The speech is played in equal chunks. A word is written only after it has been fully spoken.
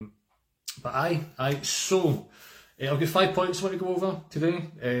But so I've got 5 points I want to go over today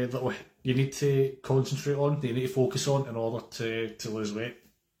that you need to concentrate on, that you need to focus on in order to lose weight.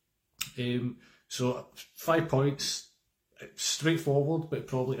 So 5 points, straightforward, but it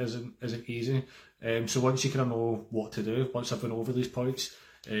probably isn't easy. So once you kind of know what to do, once I've gone over these points,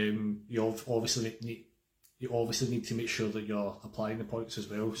 you obviously need to make sure that you're applying the points as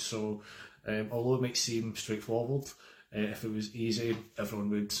well. So although it might seem straightforward, if it was easy, everyone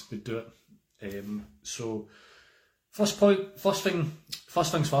would do it. So first things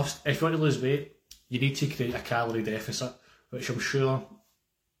first, if you want to lose weight, you need to create a calorie deficit, which I'm sure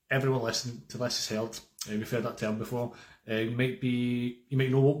everyone listening to this has heard. We've heard that term before. You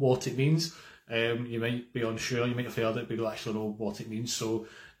might know what it means. You might be unsure, you might have heard it, but you don't actually know what it means. So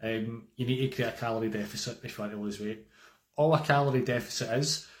you need to create a calorie deficit if you want to lose weight. All a calorie deficit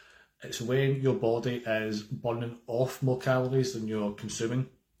is, it's when your body is burning off more calories than you're consuming.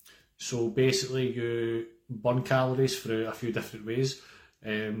 So basically you burn calories through a few different ways.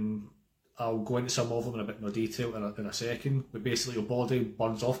 I'll go into some of them in a bit more detail in a second, but basically your body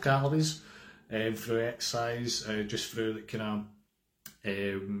burns off calories through exercise, just through the kind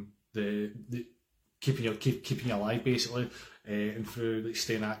of the keeping you alive basically, and through like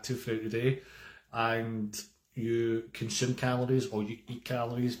staying active throughout the day, and you consume calories or you eat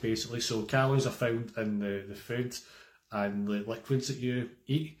calories basically. So calories are found in the food and the liquids that you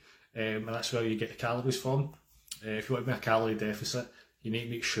eat, and that's where you get the calories from. If you want to be in a calorie deficit, you need to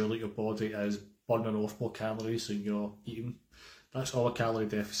make sure that your body is burning off more calories than you're eating. That's all a calorie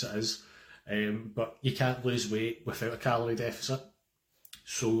deficit is. But you can't lose weight without a calorie deficit.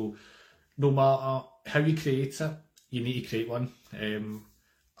 So no matter how you create it, you need to create one.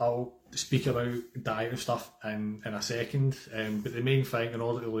 I'll speak about diet and stuff in a second, but the main thing, in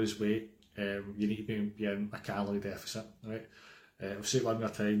order to lose weight, you need to be in a calorie deficit. Right? I'll say it one more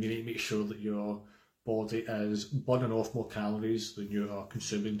time, you need to make sure that your body is burning off more calories than you are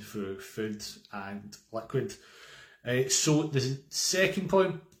consuming through food and liquid. So the second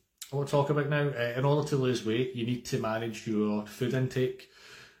point I want to talk about now, in order to lose weight, you need to manage your food intake.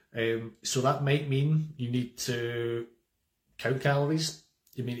 So that might mean you need to count calories,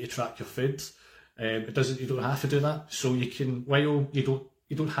 you need to track your food. You don't have to do that. So you can, while you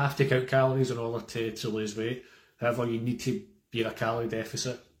don't have to count calories in order to lose weight. However, you need to be in a calorie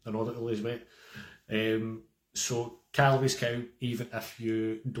deficit in order to lose weight. So calories count even if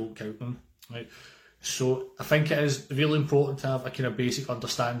you don't count them, right? So I think it is really important to have a kind of basic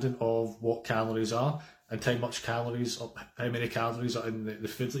understanding of what calories are and how many calories are in the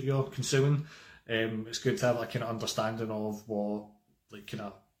food that you're consuming. It's good to have a kind of understanding of what like kind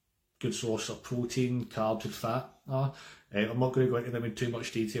of good source of protein, carbs and fat are. I'm not going to go into them in too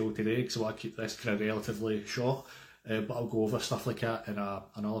much detail today because I want to keep this kind of relatively short, but I'll go over stuff like that in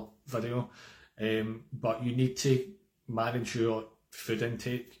another video. But you need to manage your food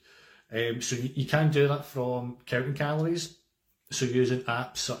intake. So you can do that from counting calories. So using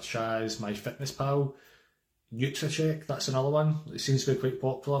apps such as MyFitnessPal, NutriCheck, that's another one. It seems to be quite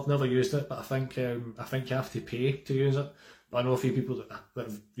popular. I've never used it, but I think you have to pay to use it. But I know a few people that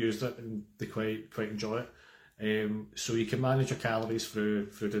have used it and they quite enjoy it. So you can manage your calories through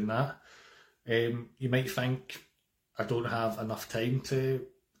doing that. You might think, I don't have enough time to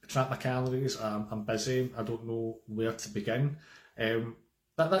track my calories. I'm busy. I don't know where to begin.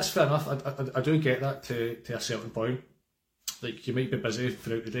 That's fair enough. I do get that to a certain point. Like you might be busy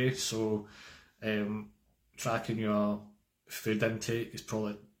throughout the day, so tracking your food intake is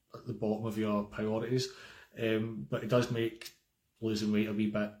probably at the bottom of your priorities. But it does make losing weight a wee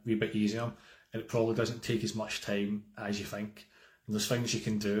bit easier, and it probably doesn't take as much time as you think. And there's things you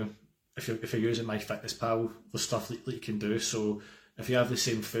can do if you're using MyFitnessPal. There's stuff that you can do. So if you have the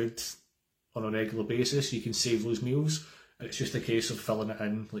same food on a regular basis, you can save those meals. And it's just a case of filling it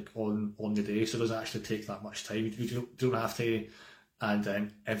in like on the day, so it doesn't actually take that much time. You don't have to add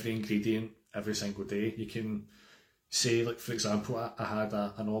in every ingredient every single day. You can say, like for example, I had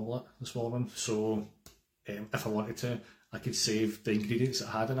an omelette this morning, so if I wanted to, I could save the ingredients that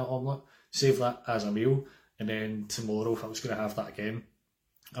I had in that omelette, save that as a meal, and then tomorrow if I was going to have that again,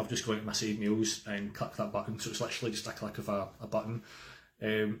 I'll just go into my saved meals and click that button. So it's literally just a click of a button.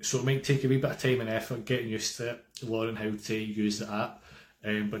 So it might take a wee bit of time and effort getting used to it, learning how to use the app,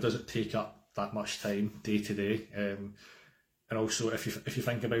 but it doesn't take up that much time day to day. And also, if you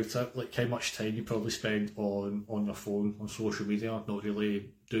think about it, like how much time you probably spend on your phone, on social media, not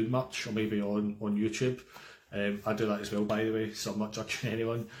really doing much, or maybe on YouTube. I do that as well, by the way, so I'm not judging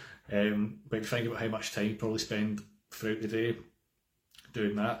anyone. But if you think about how much time you probably spend throughout the day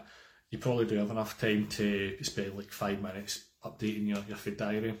doing that, you probably do have enough time to spend like 5 minutes updating your food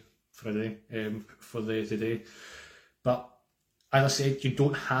diary. for a day, for the day. But as I said, you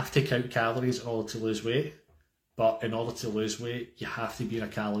don't have to count calories in order to lose weight. But in order to lose weight, you have to be in a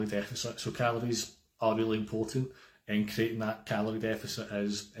calorie deficit. So calories are really important, and creating that calorie deficit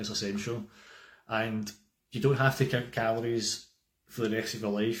is essential. And you don't have to count calories for the rest of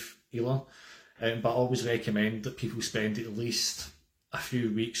your life either. But I always recommend that people spend at least a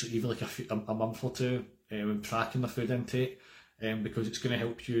few weeks, or even like a month or two, tracking their food intake, because it's going to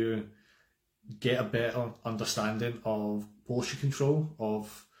help you get a better understanding of portion control.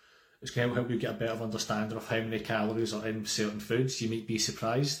 It's going to help you get a better understanding of how many calories are in certain foods. You might be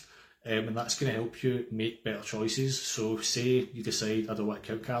surprised, and that's going to help you make better choices. So say you decide, I don't want to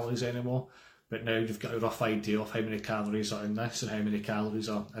count calories anymore, but now you've got a rough idea of how many calories are in this and how many calories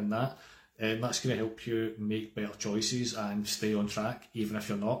are in that. And that's going to help you make better choices and stay on track, even if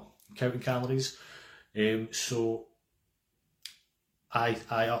you're not counting calories. So I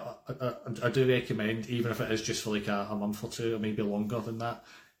do recommend, even if it is just for like a month or two, or maybe longer than that,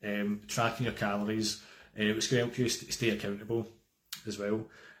 tracking your calories. It's going to help you stay accountable as well.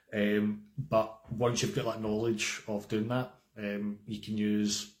 But once you've got that knowledge of doing that, you can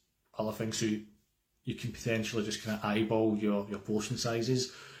use other things. So you can potentially just kind of eyeball your portion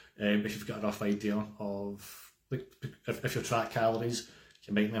sizes. If you've got a rough idea of, like, if you track calories,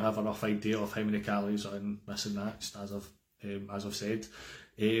 you might now have a rough idea of how many calories are in this and that, just as I've said.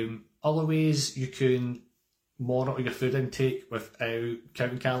 Other ways you can monitor your food intake without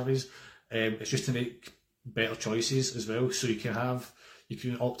counting calories, it's just to make better choices as well. So you can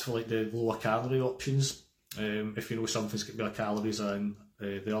opt for like the lower calorie options. If you know something's got more calories than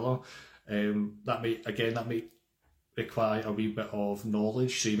the other, that might require a wee bit of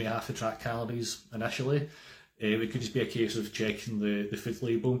knowledge. So you may have to track calories initially. It could just be a case of checking the food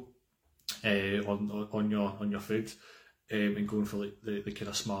label on your food, and going for like the kind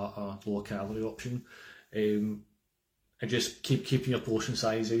of smarter lower calorie option, and just keeping your portion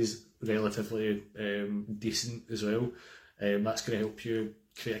sizes relatively decent as well. That's going to help you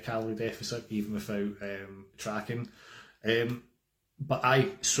create a calorie deficit even without tracking.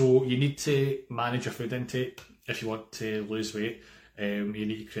 So you need to manage your food intake if you want to lose weight. You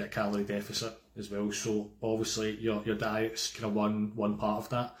need to create a calorie deficit as well. So obviously your diet's kind of one part of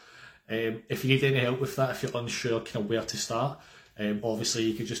that. If you need any help with that, if you're unsure kind of where to start, obviously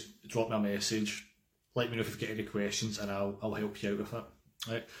you could just drop me a message, let me know if you've got any questions, and I'll help you out with it.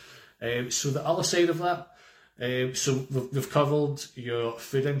 Right. So the other side of that, so we've covered your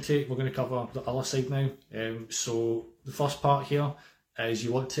food intake. We're going to cover the other side now. So the first part here is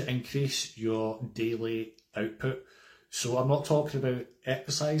you want to increase your daily output. So I'm not talking about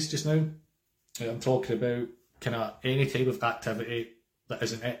exercise just now. I'm talking about kind of any type of activity that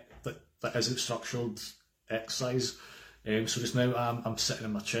isn't structured exercise. So just now I'm sitting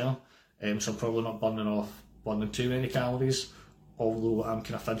in my chair, so I'm probably not burning too many calories, although I'm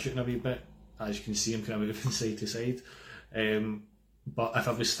kind of fidgeting a wee bit. As you can see, I'm kind of moving side to side. But if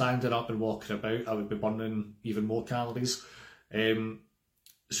I was standing up and walking about, I would be burning even more calories.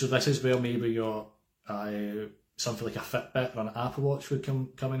 So this is where maybe your something like a Fitbit or an Apple Watch would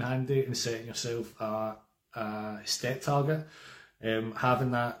come in handy, and setting yourself a step target.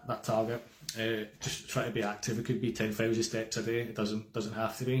 Having that target, just try to be active. It could be 10,000 steps a day. It doesn't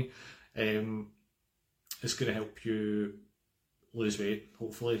have to be. It's going to help you lose weight,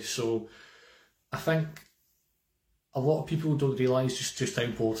 hopefully. So I think a lot of people don't realise just how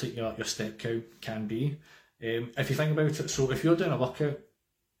important your step count can be. If you think about it, so if you're doing a workout,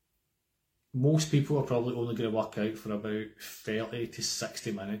 most people are probably only going to work out for about 30 to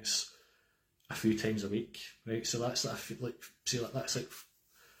 60 minutes a few times a week, right? So that's that's like,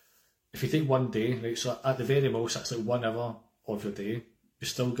 if you take one day, right? So at the very most, that's like 1 hour of your day. You've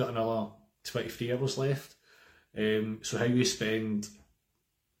still got another 23 hours left. So how you spend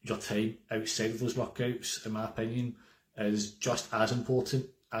your time outside of those workouts, in my opinion, is just as important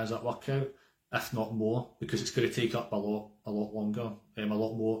as that workout, if not more, because it's going to take up a lot longer, a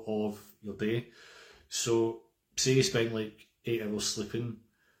lot more of your day. So say you spend like 8 hours sleeping,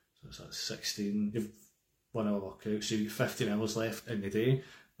 so that's 16, you've 1 hour workout, so you've 15 hours left in the day.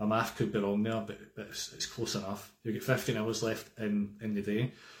 My math could be wrong there, but it's close enough. You get 15 hours left in the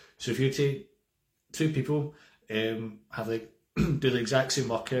day. So if you take 2 people, have like do the exact same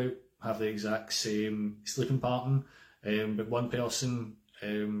workout, have the exact same sleeping pattern, but one person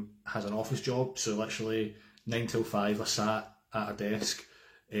has an office job, so literally 9 till 5 are sat at a desk,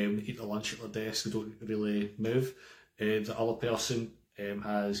 eat their lunch at their desk, they don't really move. The other person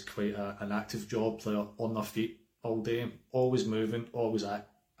has quite an active job, they're on their feet all day, always moving, always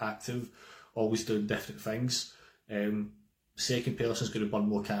active, always doing different things. second person's going to burn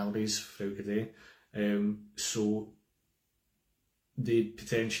more calories throughout the day. So they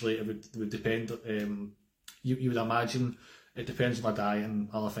potentially, it would depend, you would imagine it depends on their diet and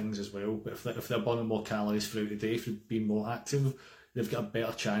other things as well, but if they're burning more calories throughout the day, if they're being more active, they've got a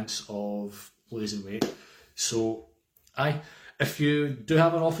better chance of losing weight. So if you do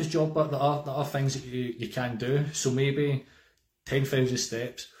have an office job, but there are things that you can do. So maybe 10,000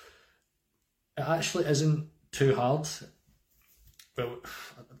 steps, it actually isn't too hard. Well,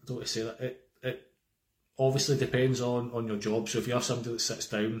 I don't want to say that. It obviously depends on your job. So if you have somebody that sits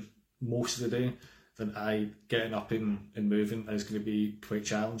down most of the day, then getting up and moving is going to be quite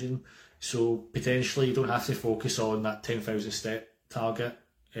challenging. So potentially you don't have to focus on that 10,000 step target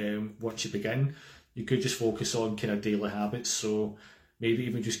once you begin. You could just focus on kind of daily habits. So maybe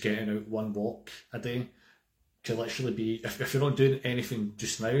even just getting out one walk a day could literally be, if you're not doing anything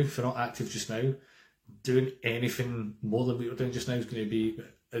just now, if you're not active just now, doing anything more than what you're doing just now is going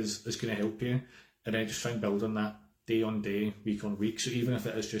to help you. And then just try and build on that day on day, week on week. So even if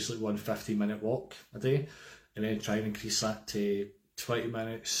it is just like one 15-minute walk a day, and then try and increase that to 20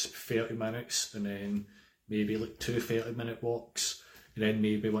 minutes, 30 minutes, and then maybe like 2 30-minute walks. And then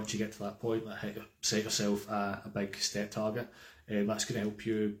maybe once you get to that point, set yourself a big step target. That's going to help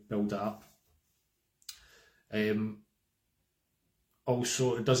you build it up.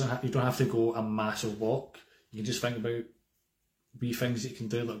 Also, you don't have to go a massive walk. You can just think about wee things that you can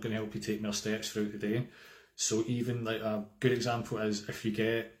do that are going to help you take more steps throughout the day. So even like a good example is if you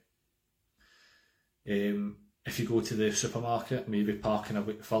go to the supermarket, maybe parking a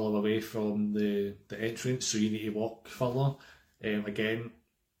bit further away from the entrance, so you need to walk further. Again,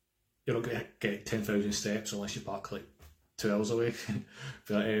 you're not going to get 10,000 steps unless you park like 2 hours away.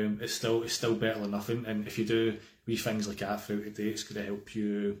 But it's still better than nothing. And if you do wee things like that throughout the day, it's going to help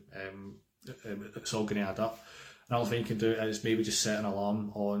you. It's all going to add up. Another thing you can do is maybe just set an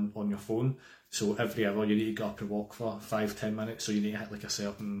alarm on your phone. So every hour you need to get up and walk for 5-10 minutes. So you need to hit like a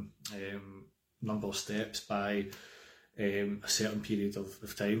certain number of steps by a certain period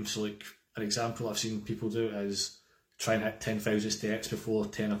of time. So like an example I've seen people do is try and hit 10,000 steps before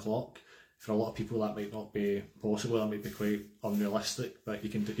 10 o'clock. For a lot of people that might not be possible, that might be quite unrealistic, but you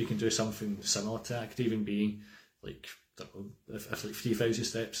can do something similar to that. It could even be like, I don't know, if like 3,000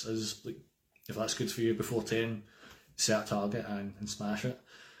 steps is like, if that's good for you before 10, set a target and smash it.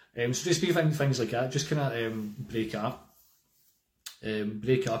 So just be things like that, just kind of break it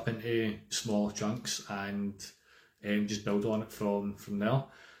up into smaller chunks and just build on it from there.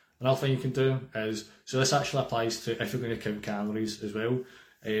 Another thing you can do is, so this actually applies to if you're going to count calories as well.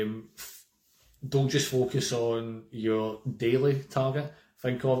 Don't just focus on your daily target.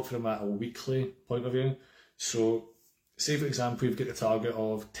 Think of it from a weekly point of view. So say for example you've got the target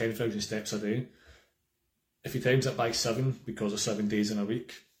of 10,000 steps a day. If you times it by 7, because of 7 days in a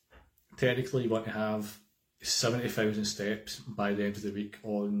week, technically you want to have 70,000 steps by the end of the week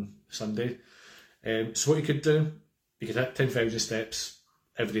on Sunday. So what you could do, you could hit 10,000 steps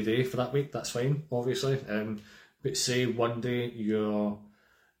every day for that week, that's fine, obviously. But say one day you're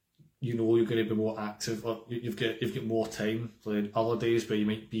going to be more active, or you've got more time than other days where you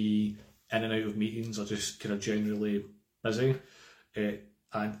might be in and out of meetings or just kind of generally busy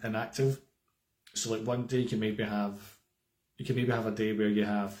and inactive. So like one day you can maybe have a day where you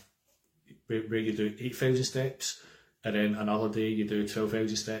do 8,000 steps, and then another day you do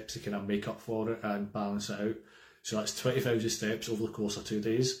 12,000 steps to kind of make up for it and balance it out. So that's 20,000 steps over the course of 2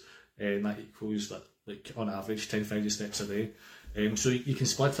 days, and that equals that, like on average 10,000 steps a day. So you can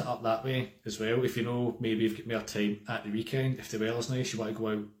split it up that way as well. If you know maybe you've got more time at the weekend, if the weather's nice, you want to go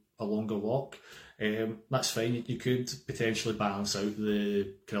out a longer walk, that's fine. You could potentially balance out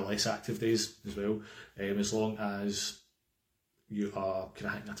the kind of less active days as well, as long as you are kind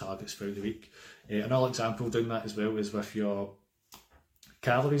of hitting your targets throughout the week. Another example of doing that as well is with your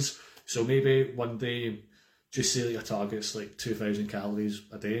calories. So maybe one day, just say that your target's like 2,000 calories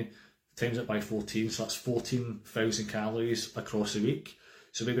a day, times it by 14, so that's 14,000 calories across the week.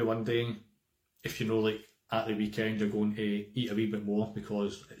 So maybe one day, if you know like at the weekend you're going to eat a wee bit more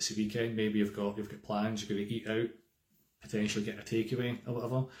because it's the weekend, maybe you've got plans, you're going to eat out, potentially get a takeaway or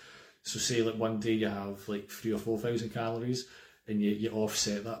whatever. So say like one day you have like 3,000 or 4,000 calories, and you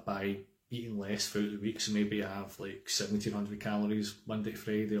offset that by eating less throughout the week. So maybe you have like 1,700 calories Monday to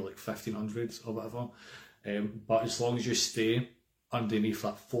Friday, or like 1,500 or whatever. But as long as you stay underneath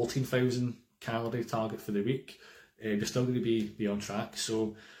that 14,000 calorie target for the week, you're still going to be on track.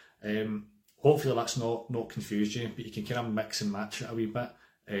 So hopefully that's not confused you, but you can kind of mix and match it a wee bit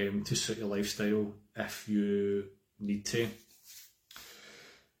to suit your lifestyle if you need to.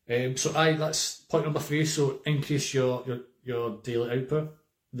 So that's point number 3. So increase your your daily output.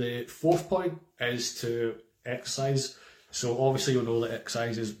 The fourth point is to exercise. So obviously you'll know that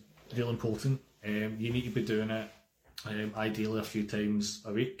exercise is really important. You need to be doing it ideally a few times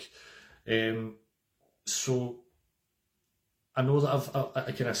a week. So I know that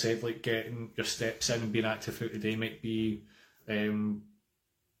I kind of said like getting your steps in and being active throughout the day might be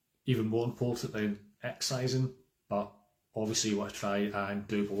even more important than exercising, but obviously you want to try and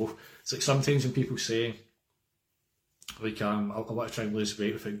do both. It's like sometimes when people say like I want to try and lose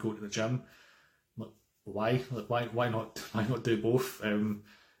weight without going to the gym, like, why? Like, why not do both?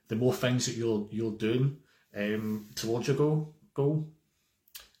 The more things that you're doing towards your goal,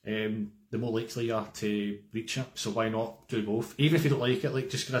 the more likely you are to reach it. So why not do both? Even if you don't like it, like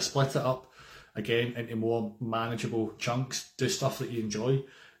just kind of split it up again into more manageable chunks. Do stuff that you enjoy,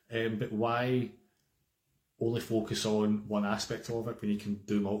 but why only focus on one aspect of it when you can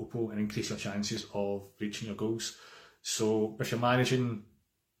do multiple and increase your chances of reaching your goals? So if you're managing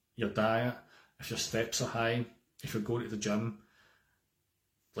your diet, if your steps are high, if you're going to the gym,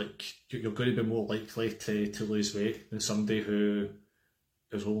 like you're going to be more likely to lose weight than somebody who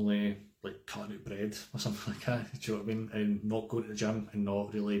is only like cutting out bread or something like that. Do you know what I mean? And not going to the gym and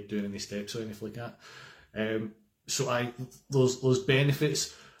not really doing any steps or anything like that. So those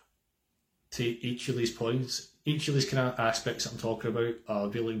benefits to each of these points, each of these kind of aspects that I'm talking about are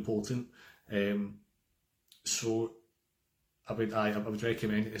really important. So I would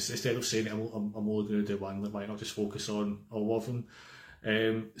recommend, instead of saying I'm only going to do one, that might not just focus on all of them.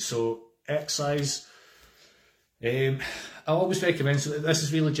 So exercise, I always recommend, so this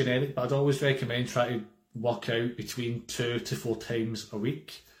is really generic, but I'd always recommend trying to work out between 2 to 4 times a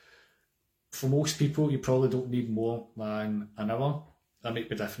week. For most people, you probably don't need more than an hour. That might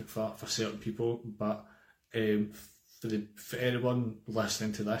be different for certain people, but for anyone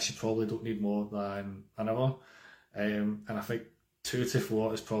listening to this, you probably don't need more than an hour. And I think 2 to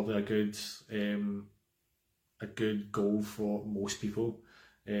 4 is probably a good goal for most people.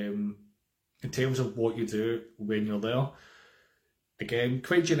 In terms of what you do when you're there, again,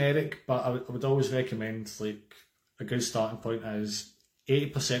 quite generic, but I would always recommend, like, a good starting point is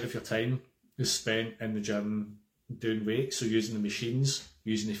 80% of your time is spent in the gym doing weights, so using the machines,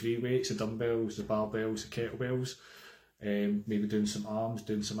 using the free weights, the dumbbells, the barbells, the kettlebells, maybe doing some arms,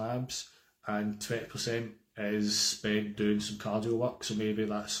 doing some abs, and 20% is spent doing some cardio work, so maybe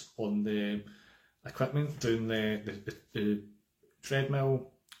that's on the equipment, doing the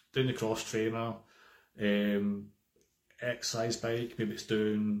treadmill, doing the cross trainer, exercise bike, maybe it's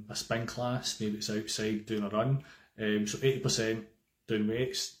doing a spin class, maybe it's outside doing a run. So 80% doing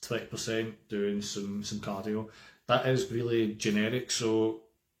weights, 20% doing some cardio. That is really generic. So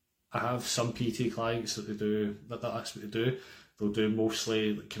I have some PT clients that that's what they do. They'll do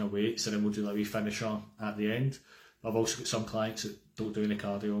mostly like kind of weights, and then we'll do like a wee finisher at the end. I've also got some clients that don't do any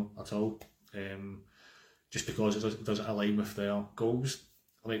cardio at all, just because it doesn't align with their goals.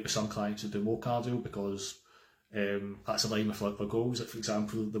 I might be some clients that do more cardio because that's aligned with their goals. Like, for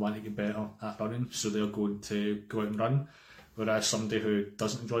example, they want to get better at running, so they're going to go out and run. Whereas somebody who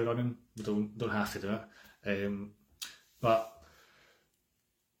doesn't enjoy running, they don't have to do it. But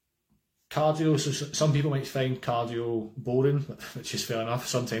cardio, so some people might find cardio boring, which is fair enough.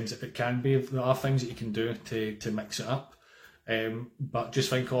 Sometimes it can be. There are things that you can do to mix it up. But just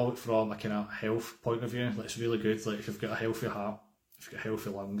think of it from a kind of health point of view. Like, it's really good. Like, if you've got a healthy heart, if you've got healthy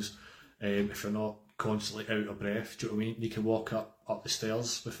lungs, if you're not constantly out of breath, do you know what I mean? You can walk up the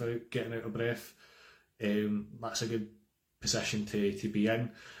stairs without getting out of breath. That's a good position to be in.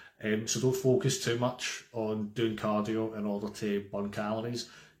 So don't focus too much on doing cardio in order to burn calories.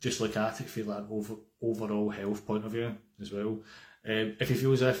 Just look at it from an overall health point of view as well. If you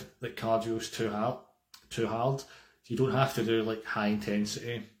feel as if like cardio is too hard, you don't have to do like high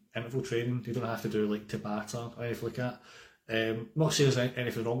intensity interval training. You don't have to do like Tabata or anything like that. Not saying there's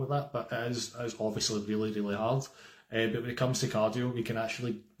anything wrong with that, but it is obviously really, really hard. But when it comes to cardio, we can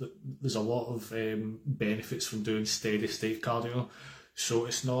actually, there's a lot of benefits from doing steady state cardio. So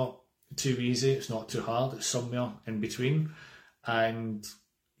it's not too easy, it's not too hard, it's somewhere in between. And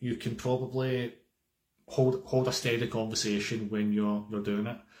you can probably hold a steady conversation when you're doing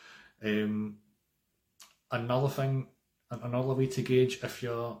it. Another way to gauge if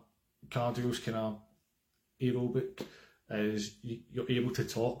your cardio's kind of aerobic is you're able to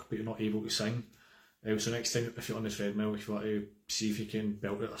talk, but you're not able to sing. So next time, if you're on the treadmill, if you want to see if you can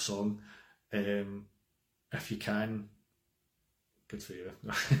belt out a song, if you can, good for you.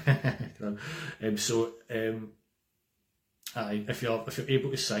 If you're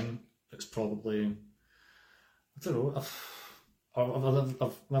able to sing, it's probably, I don't know.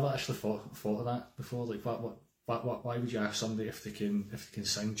 I've never actually thought of that before. Like, what why would you ask somebody if they can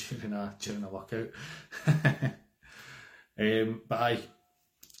sing during a workout? But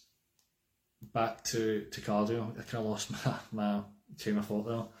back to cardio. I kind of lost my train of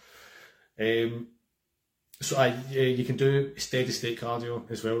thought there. So you can do steady state cardio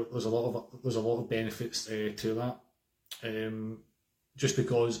as well. There's a lot of benefits to that. Just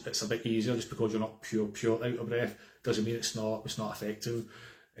because it's a bit easier, just because you're not pure out of breath, doesn't mean it's not effective.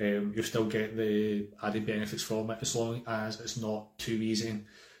 You'll still get the added benefits from it, as long as it's not too easy.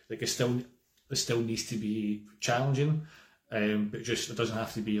 Like it still needs to be challenging, but just it doesn't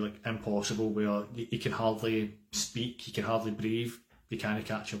have to be like impossible where you can hardly speak, you can hardly breathe, you can't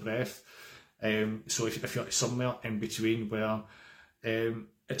catch your breath. So if you're somewhere in between where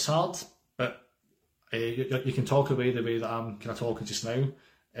it's hard, but you can talk away the way that I'm kind of talking just now,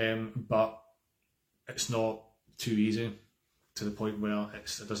 but it's not too easy to the point where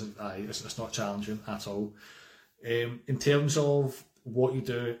it's not challenging at all. In terms of what you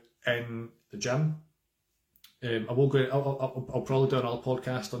do in the gym, I'll probably do another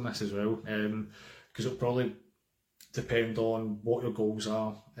podcast on this as well, because it'll probably depend on what your goals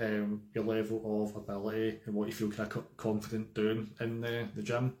are, your level of ability, and what you feel kind of confident doing in the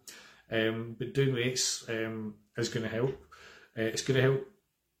gym. But doing weights is going to help. It's going to help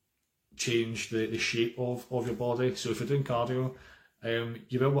change the shape of your body. So if you're doing cardio,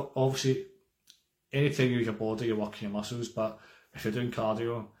 you will obviously, anytime you use your body, you're working your muscles. But if you're doing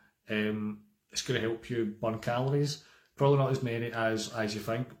cardio, it's going to help you burn calories. Probably not as many as you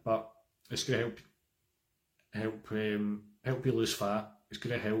think, but it's going to help you lose fat. It's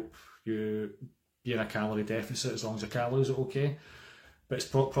going to help you be in a calorie deficit as long as your calories are okay. But it's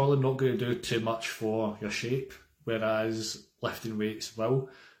probably not going to do too much for your shape, whereas lifting weights will.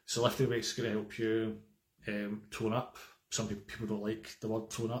 So lifting weights is going to help you tone up. Some people don't like the word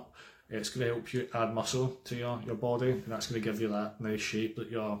tone up. It's going to help you add muscle to your body, and that's going to give you that nice shape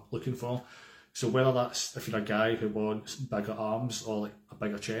that you're looking for. So whether that's if you're a guy who wants bigger arms or like a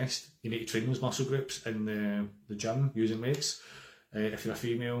bigger chest, you need to train those muscle groups in the gym using weights. If you're a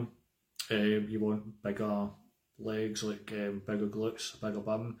female, you want bigger legs, like bigger glutes, bigger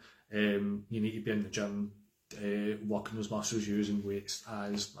bum, you need to be in the gym working those muscles using weights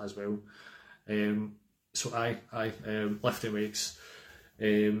as well. So lifting weights,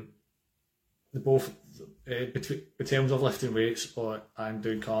 they both in terms of lifting weights and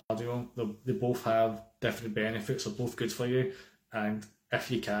doing cardio, they both have different benefits. They're both good for you, and if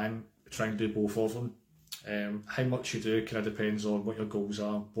you can, try and do both of them. How much you do kind of depends on what your goals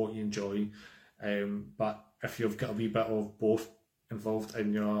are, what you enjoy, but if you've got a wee bit of both involved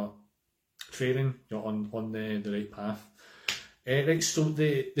in your training, you're on the right path. Right, so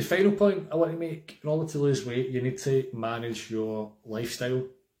the final point I want to make, in order to lose weight, you need to manage your lifestyle.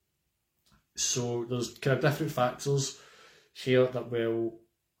 So there's kind of different factors here that will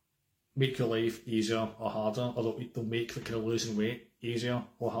make your life easier or harder, or they'll make the kind of losing weight easier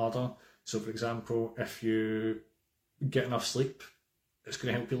or harder. So for example, if you get enough sleep, it's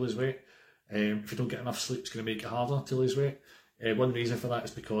going to help you lose weight. If you don't get enough sleep, it's going to make it harder to lose weight. One reason for that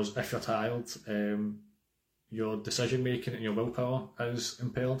is because if you're tired, your decision making and your willpower is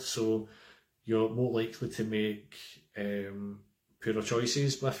impaired, so you're more likely to make poorer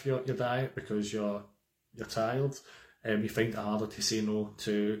choices with your diet because you're tired. You find it harder to say no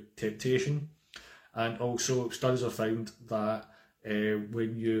to temptation, and also studies have found that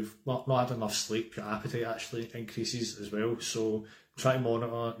when you've not had enough sleep, your appetite actually increases as well. So try to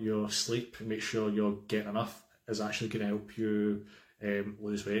monitor your sleep and make sure you're getting enough is actually going to help you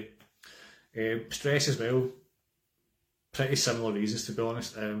lose weight. Stress as well, pretty similar reasons to be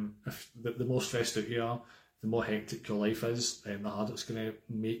honest. If the more stressed out you are, the more hectic your life is, the harder it's going to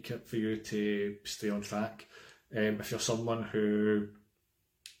make it for you to stay on track. If you're someone who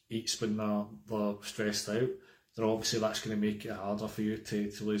eats when they're stressed out, then obviously that's going to make it harder for you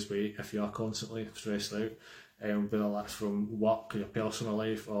to lose weight if you are constantly stressed out, whether that's from work or your personal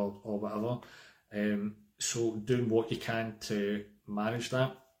life or whatever. So doing what you can to manage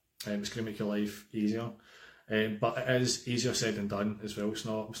that, it's going to make your life easier. But it is easier said than done as well. It's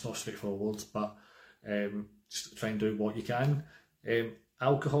not straightforward, but just try and do what you can.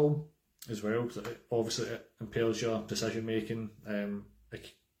 Alcohol as well, obviously it impairs your decision making.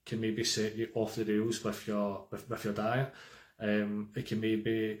 It can maybe set you off the rails with your diet. It can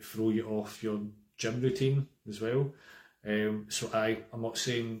maybe throw you off your gym routine as well. So I'm not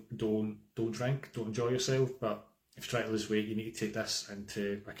saying don't drink, don't enjoy yourself, but if you try to lose weight, you need to take this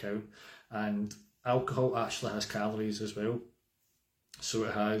into account. And alcohol actually has calories as well. So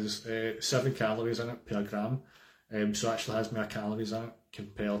it has 7 calories in it per gram. So it actually has more calories in it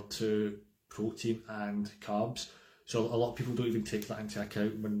compared to protein and carbs. So a lot of people don't even take that into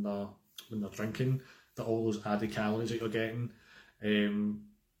account when they're drinking, that all those added calories that you're getting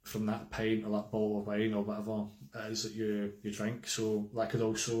from that pint or that bottle of wine or whatever it is that you drink. So that could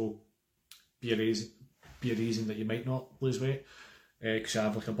also be a reason that you might not lose weight, because you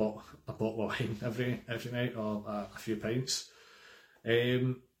have like a bottle of wine every night, or a few pints.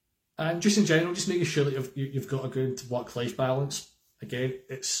 And just in general, just making sure that you've got a good work-life balance. Again,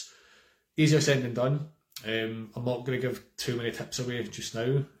 it's easier said than done. I'm not going to give too many tips away just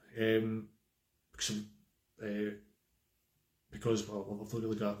now, because well, I've not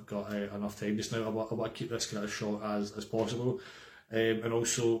really got enough time just now. I want to keep this kind of short as possible, and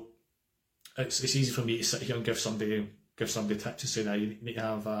also it's easy for me to sit here and give somebody tips and say, now you need to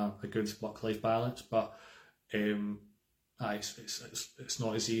have a good work-life balance, but it's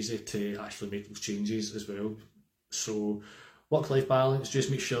not as easy to actually make those changes as well. So work-life balance, just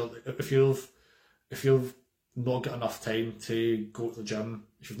make sure that if you've not got enough time to go to the gym,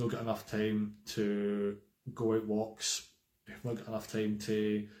 if you've not got enough time to go out walks, if you've not got enough time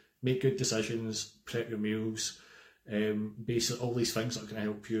to make good decisions, prep your meals, basically all these things that are going to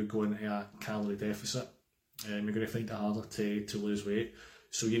help you go into a calorie deficit, you're going to find it harder to lose weight.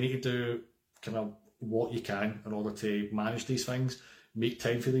 So you need to do kind of what you can in order to manage these things, make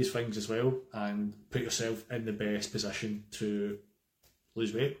time for these things as well, and put yourself in the best position to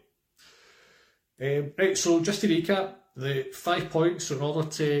lose weight. Right, so just to recap, the 5 points. So in order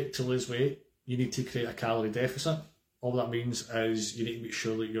to lose weight, you need to create a calorie deficit. All that means is you need to make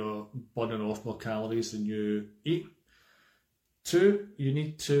sure that you're burning off more calories than you eat. 2, you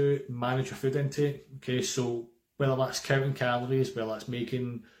need to manage your food intake. Okay, so whether that's counting calories, whether that's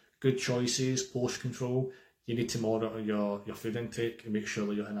making good choices, portion control, you need to monitor your food intake and make sure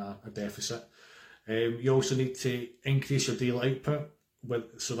that you're in a deficit. You also need to increase your daily output,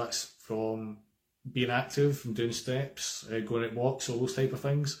 so that's from being active, from doing steps, going out walks, all those type of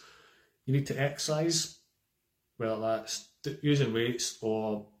things. You need to exercise, whether that's using weights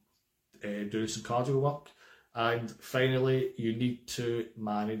or doing some cardio work. And finally, you need to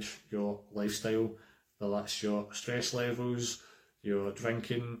manage your lifestyle, whether that's your stress levels, your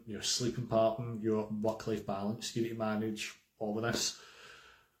drinking, your sleeping pattern, your work-life balance. You need to manage all of this.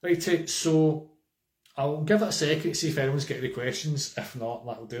 Right, so I'll give it a second to see if anyone's got any questions. If not,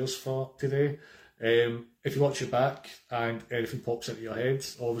 that'll do us for today. If you watch it back and anything pops into your head,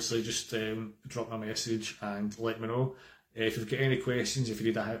 obviously just drop me a message and let me know. If you've got any questions, if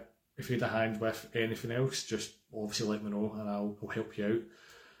you need a hand with anything else, just obviously let me know and I'll help you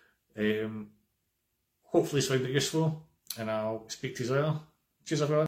out. Hopefully it's found it useful, and I'll speak to you later. Cheers everyone.